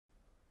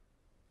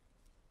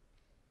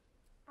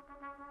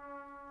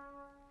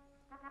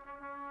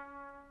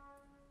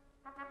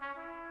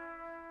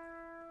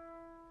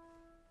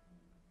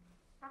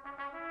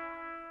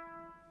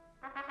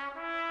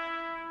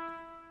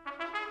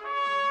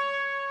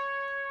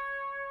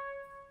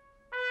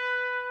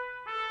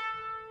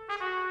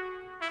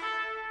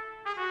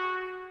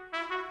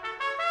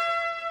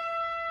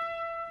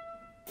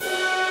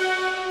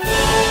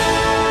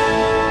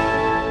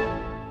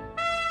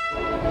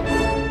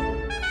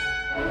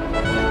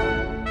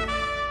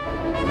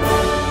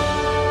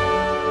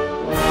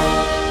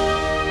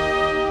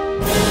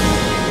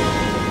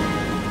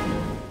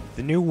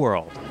new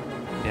world.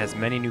 It has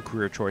many new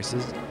career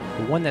choices,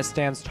 but one that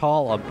stands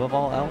tall above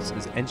all else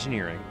is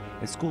engineering,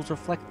 and schools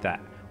reflect that,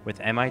 with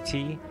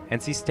MIT,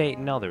 NC State,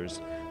 and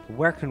others. But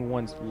where can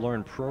one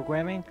learn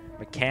programming,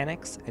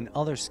 mechanics, and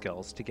other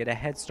skills to get a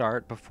head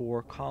start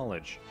before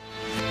college?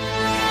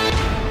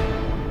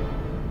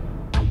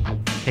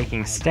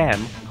 Taking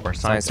STEM, or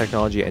science,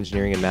 technology,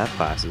 engineering, and math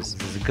classes,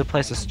 is a good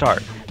place to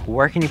start. But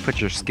where can you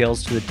put your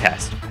skills to the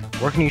test?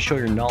 Where can you show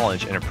your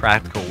knowledge in a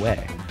practical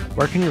way?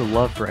 Where can your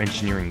love for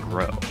engineering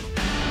grow?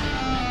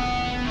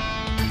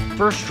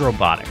 First,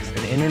 Robotics,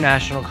 an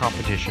international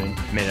competition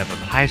made up of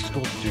high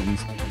school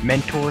students,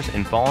 mentors,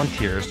 and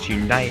volunteers to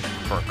unite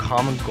for a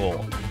common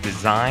goal: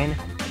 design,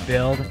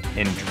 build,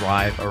 and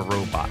drive a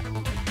robot.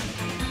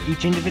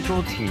 Each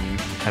individual team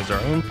has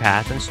their own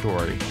path and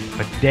story,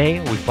 but today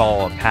we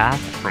follow a path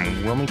from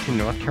Wilmington,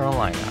 North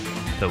Carolina,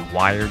 the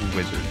Wired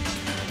Wizards.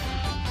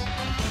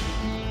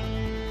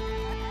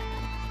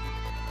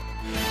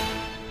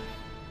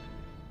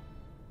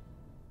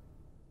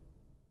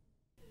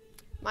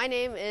 My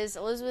name is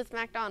Elizabeth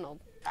MacDonald.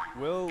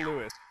 Will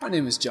Lewis. My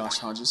name is Josh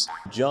Hodges.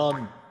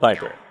 John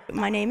Piper.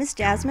 My name is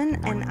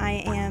Jasmine, and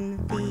I am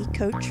the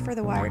coach for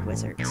the Wired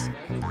Wizards.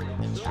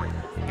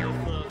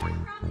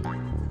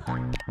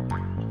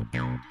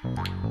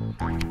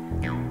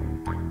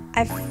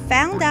 I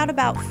found out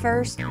about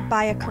FIRST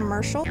by a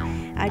commercial.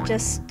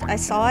 I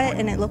saw it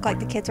and it looked like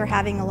the kids were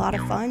having a lot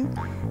of fun.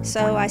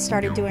 So I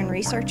started doing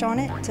research on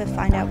it to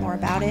find out more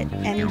about it.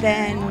 And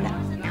then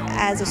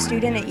as a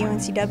student at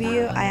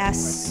UNCW, I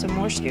asked some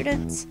more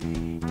students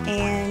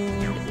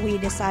and we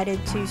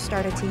decided to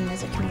start a team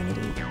as a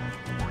community.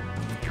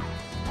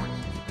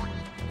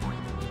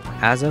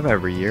 As of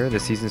every year, the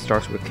season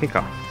starts with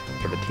kickoff,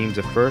 where the teams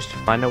of FIRST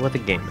find out what the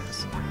game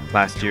is.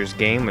 Last year's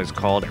game was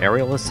called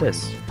Aerial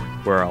Assist,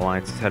 where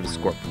alliances had to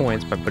score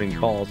points by putting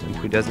balls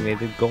into a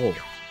designated goal.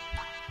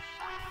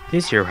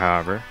 This year,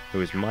 however, it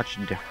was much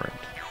different.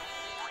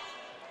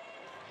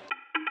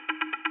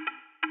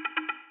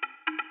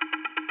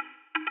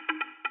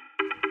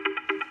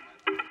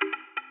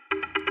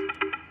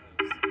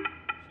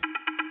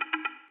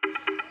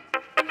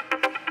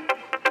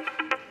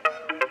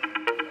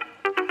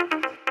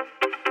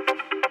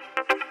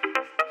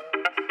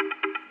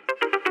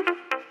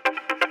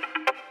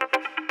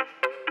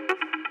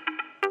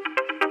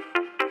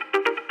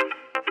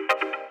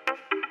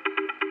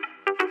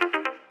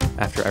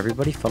 After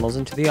everybody funnels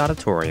into the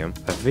auditorium,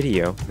 a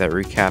video that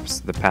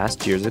recaps the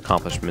past year's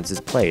accomplishments is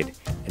played,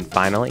 and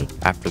finally,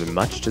 after the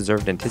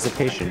much-deserved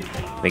anticipation,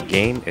 the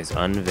game is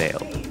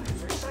unveiled.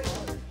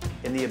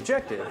 And the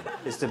objective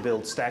is to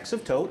build stacks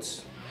of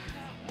totes,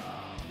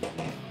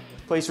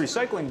 place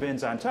recycling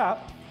bins on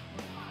top,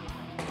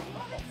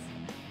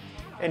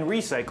 and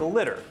recycle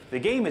litter. The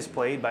game is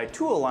played by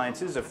 2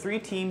 alliances of 3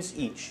 teams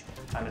each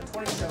on a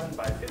 27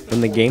 by 50.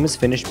 When the game is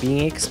finished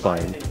being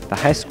explained, the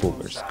high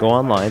schoolers go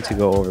online to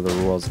go over the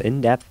rules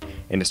in depth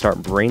and to start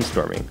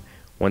brainstorming.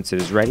 Once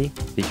it is ready,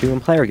 the human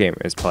player game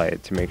is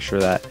played to make sure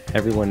that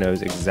everyone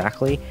knows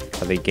exactly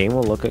how the game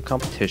will look at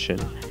competition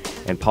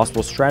and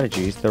possible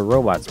strategies the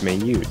robots may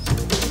use.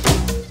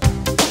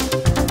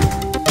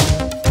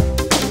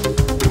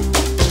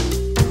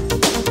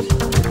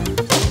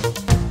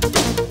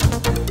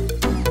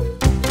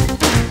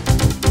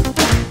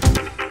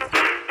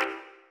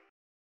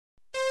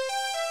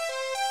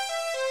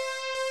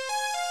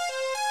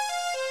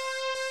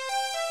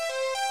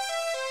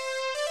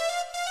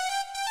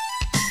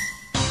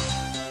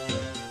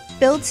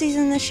 Build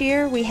season this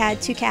year, we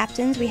had 2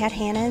 captains. We had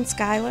Hannah and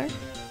Skylar.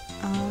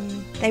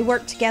 They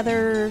worked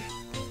together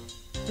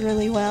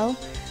really well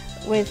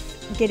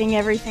with getting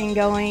everything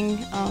going,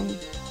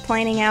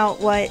 planning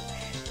out what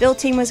build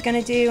team was going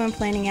to do and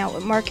planning out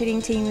what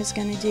marketing team was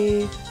going to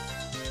do.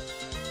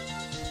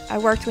 I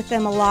worked with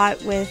them a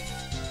lot with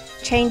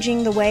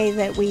changing the way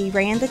that we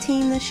ran the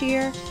team this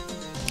year.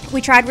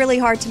 We tried really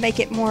hard to make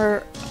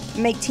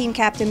team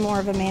captain more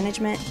of a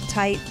management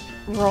type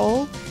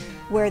role,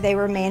 where they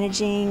were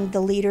managing the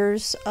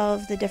leaders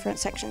of the different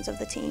sections of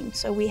the team.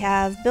 So we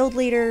have build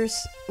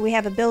leaders, we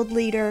have a build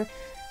leader,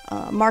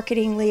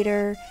 marketing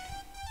leader,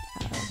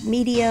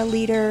 media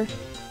leader,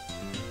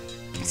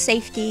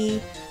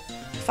 safety,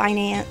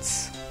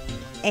 finance,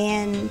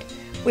 and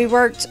we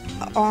worked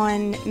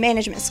on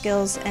management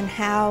skills and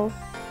how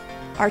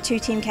our 2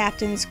 team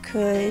captains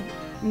could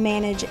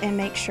manage and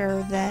make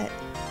sure that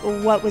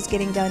what was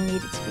getting done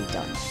needed to be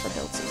done for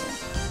build season.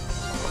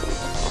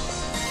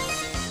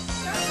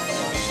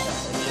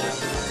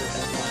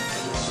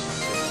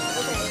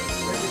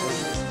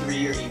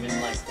 Or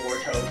even like 4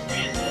 toes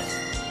and this.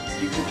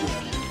 You could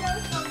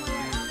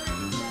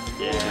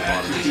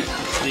just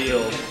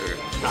steal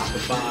top to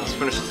bottom. Let's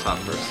finish the top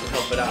first.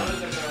 Help it out.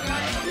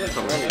 That's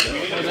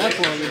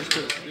one we just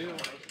couldn't steal.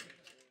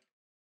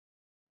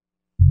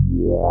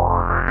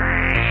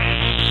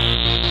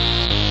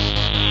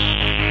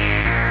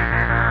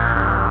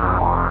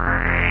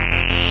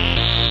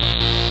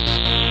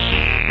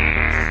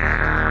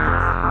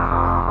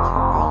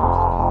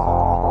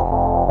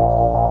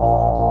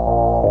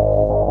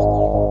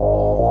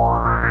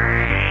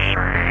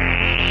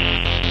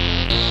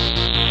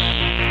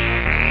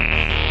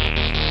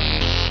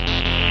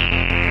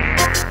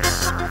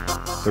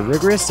 The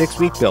rigorous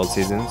 6-week build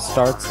season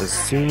starts as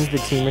soon as the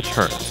team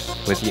returns,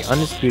 with the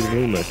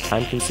undisputably most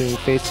time-consuming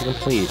phase to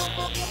complete,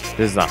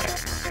 design.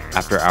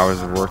 After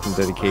hours of work and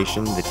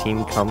dedication, the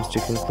team comes to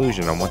a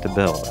conclusion on what to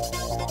build.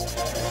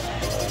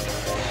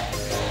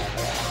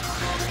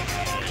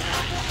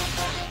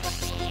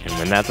 And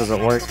when that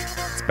doesn't work,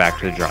 it's back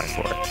to the drawing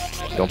board.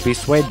 Don't be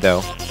swayed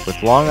though, with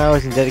long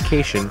hours and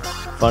dedication,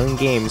 fun and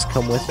games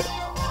come with it.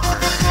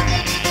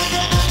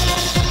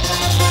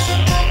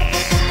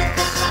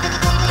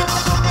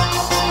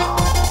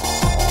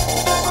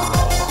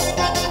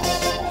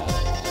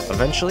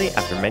 Eventually,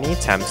 after many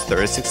attempts,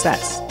 there is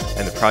success,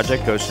 and the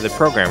project goes to the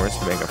programmers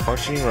who make a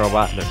functioning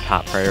robot their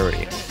top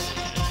priority.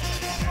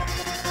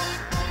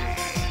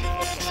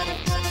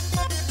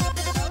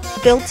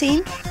 Build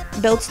team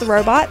builds the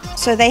robot,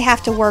 so they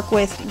have to work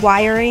with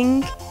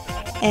wiring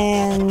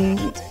and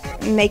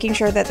making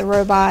sure that the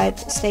robot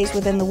stays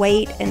within the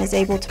weight and is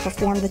able to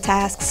perform the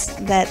tasks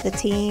that the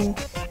team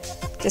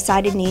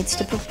decided needs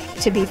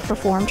to be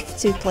performed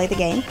to play the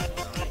game.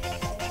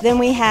 Then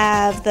we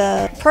have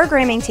the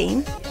programming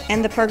team,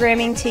 and the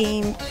programming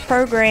team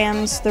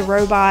programs the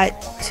robot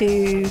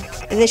to,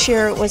 this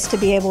year it was to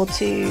be able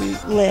to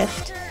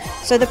lift.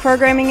 So the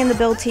programming and the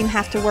build team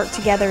have to work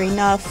together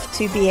enough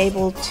to be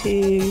able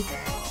to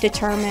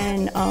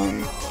determine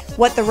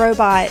what the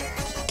robot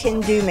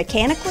can do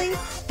mechanically,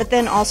 but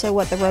then also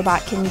what the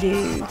robot can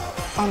do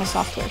on the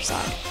software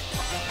side.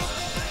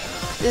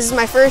 This is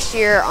my first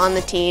year on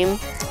the team,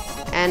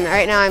 and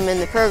right now I'm in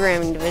the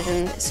programming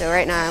division, so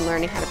right now I'm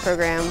learning how to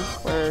program.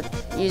 We're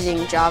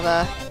using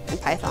Java and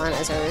Python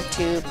as our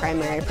two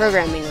primary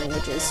programming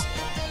languages.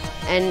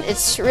 And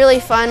it's really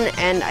fun,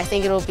 and I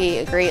think it'll be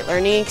a great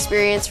learning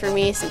experience for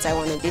me since I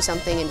want to do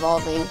something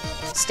involving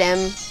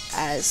STEM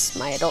as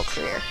my adult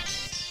career.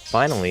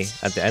 Finally,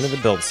 at the end of the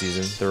build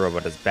season, the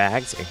robot has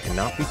bags and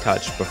cannot be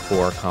touched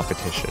before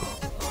competition.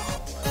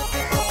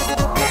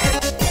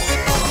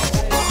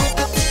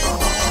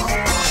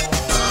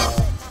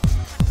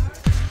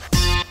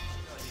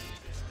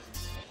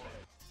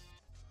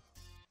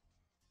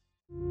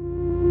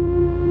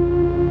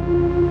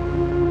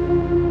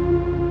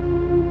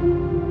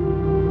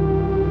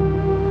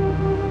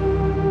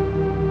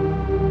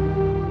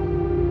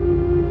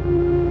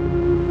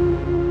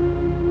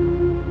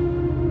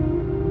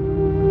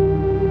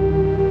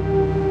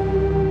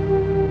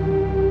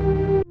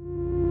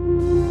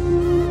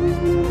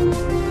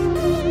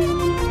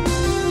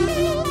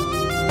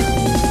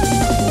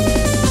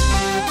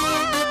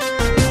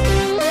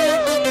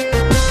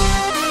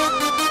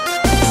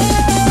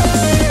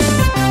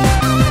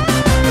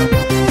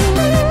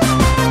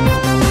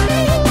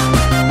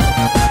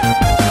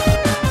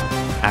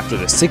 After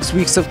the 6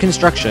 weeks of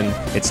construction,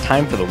 it's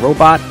time for the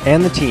robot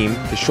and the team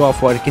to show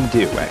off what it can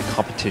do at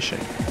competition,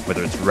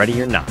 whether it's ready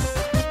or not.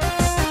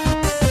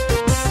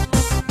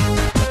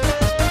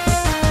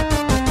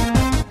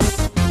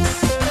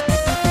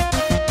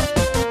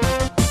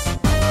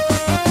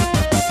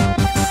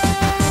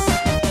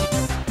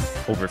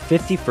 Over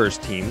 50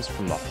 first teams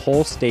from the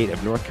whole state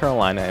of North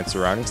Carolina and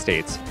surrounding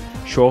states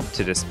show up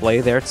to display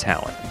their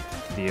talent.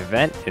 The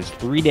event is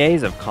 3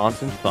 days of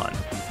constant fun.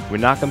 When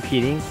not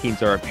competing,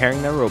 teams are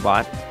repairing their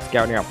robot,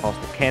 scouting out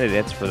possible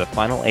candidates for the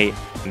final 8,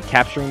 and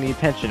capturing the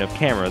attention of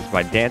cameras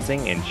by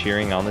dancing and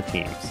cheering on the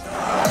teams.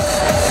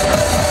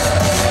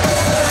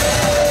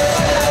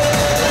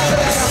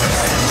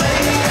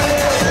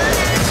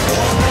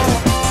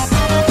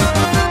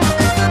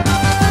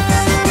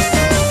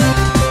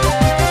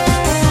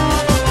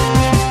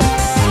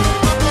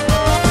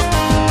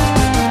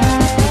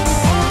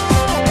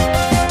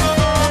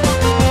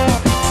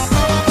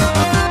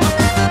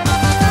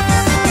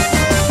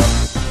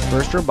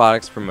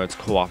 Robotics promotes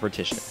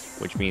cooperation,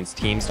 which means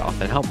teams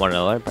often help one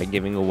another by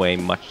giving away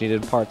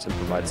much-needed parts and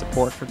provide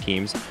support for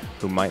teams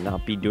who might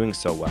not be doing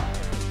so well.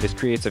 This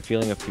creates a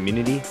feeling of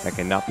community that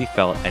cannot be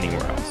felt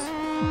anywhere else.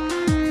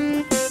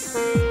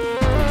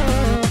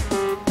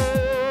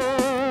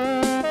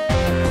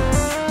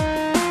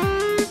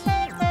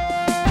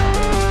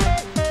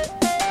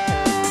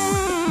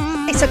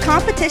 So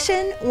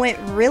competition went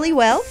really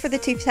well for the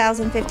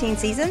 2015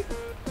 season.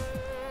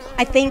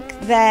 I think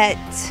that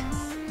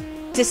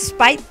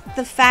despite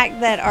the fact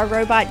that our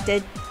robot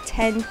did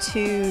tend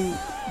to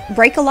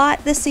break a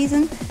lot this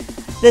season,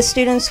 the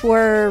students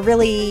were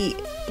really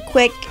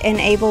quick and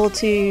able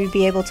to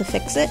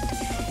fix it.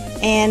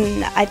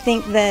 And I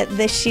think that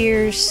this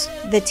year's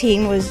the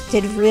team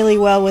did really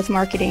well with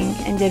marketing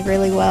and did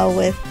really well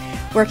with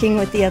working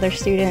with the other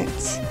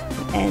students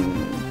and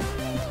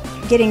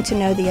getting to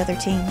know the other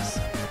teams.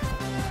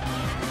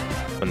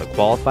 When the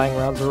qualifying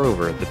rounds are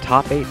over, the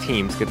top 8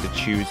 teams get to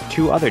choose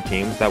 2 other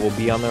teams that will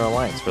be on their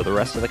alliance for the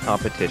rest of the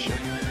competition.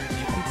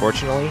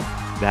 Unfortunately,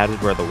 that is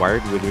where the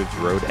Wired Wizards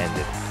road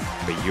ended,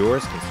 but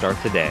yours can start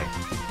today.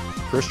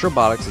 First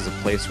Robotics is a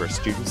place where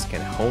students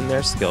can hone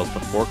their skills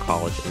before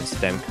college in a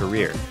STEM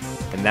career,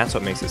 and that's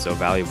what makes it so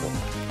valuable.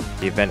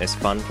 The event is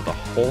fun for the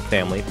whole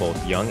family,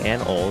 both young and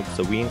old,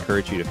 so we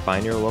encourage you to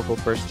find your local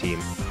first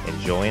team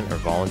and join or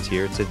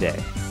volunteer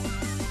today.